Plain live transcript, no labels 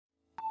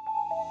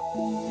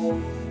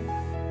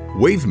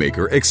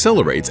WaveMaker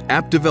accelerates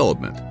app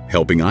development,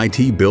 helping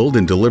IT build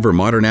and deliver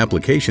modern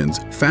applications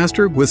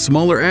faster with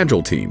smaller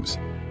agile teams.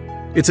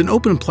 It's an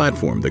open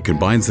platform that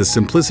combines the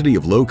simplicity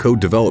of low-code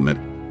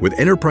development with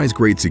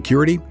enterprise-grade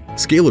security,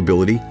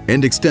 scalability,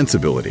 and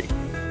extensibility.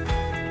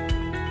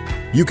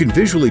 You can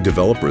visually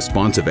develop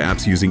responsive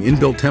apps using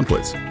inbuilt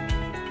templates,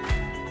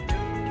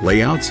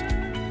 layouts,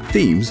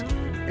 themes,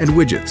 and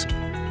widgets.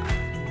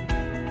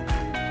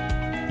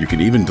 You can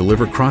even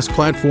deliver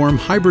cross-platform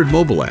hybrid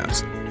mobile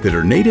apps that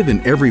are native in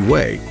every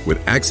way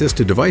with access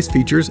to device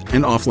features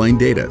and offline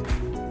data.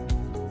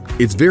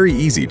 It's very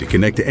easy to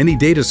connect to any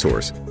data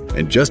source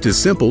and just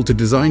as simple to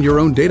design your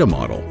own data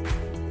model.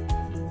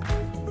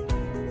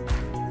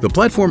 The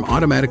platform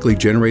automatically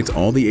generates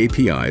all the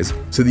APIs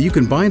so that you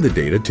can bind the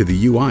data to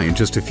the UI in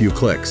just a few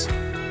clicks.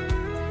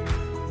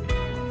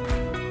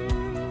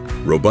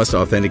 Robust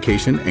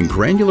authentication and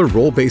granular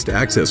role-based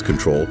access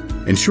control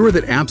ensure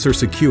that apps are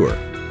secure.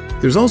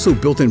 There's also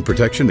built-in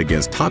protection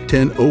against top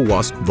 10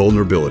 OWASP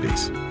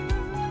vulnerabilities.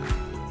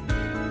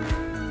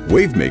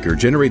 WaveMaker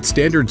generates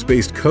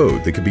standards-based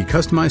code that can be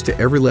customized to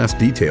every last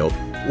detail,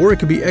 or it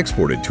can be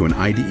exported to an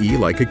IDE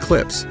like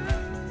Eclipse.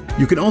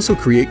 You can also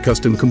create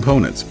custom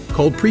components,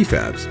 called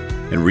prefabs,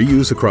 and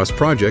reuse across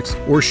projects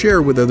or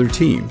share with other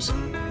teams.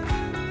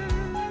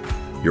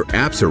 Your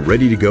apps are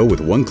ready to go with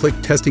one-click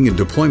testing and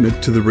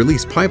deployment to the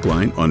release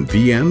pipeline on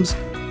VMs,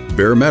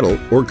 bare metal,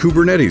 or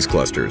Kubernetes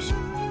clusters.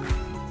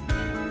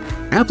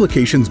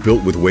 Applications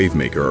built with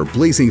WaveMaker are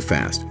blazing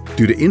fast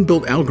due to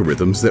inbuilt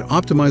algorithms that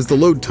optimize the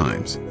load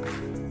times.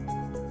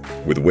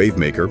 With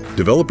WaveMaker,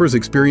 developers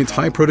experience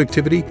high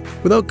productivity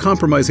without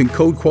compromising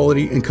code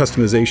quality and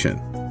customization,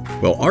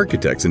 while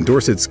architects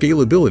endorse its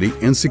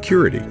scalability and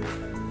security.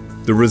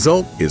 The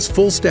result is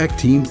full-stack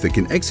teams that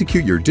can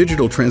execute your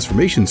digital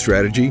transformation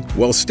strategy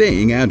while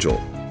staying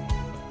agile.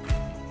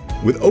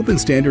 With open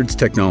standards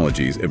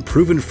technologies and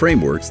proven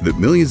frameworks that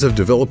millions of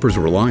developers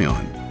rely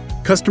on,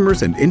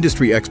 customers and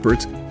industry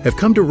experts have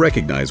come to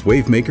recognize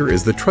WaveMaker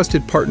as the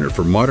trusted partner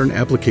for modern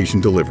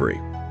application delivery.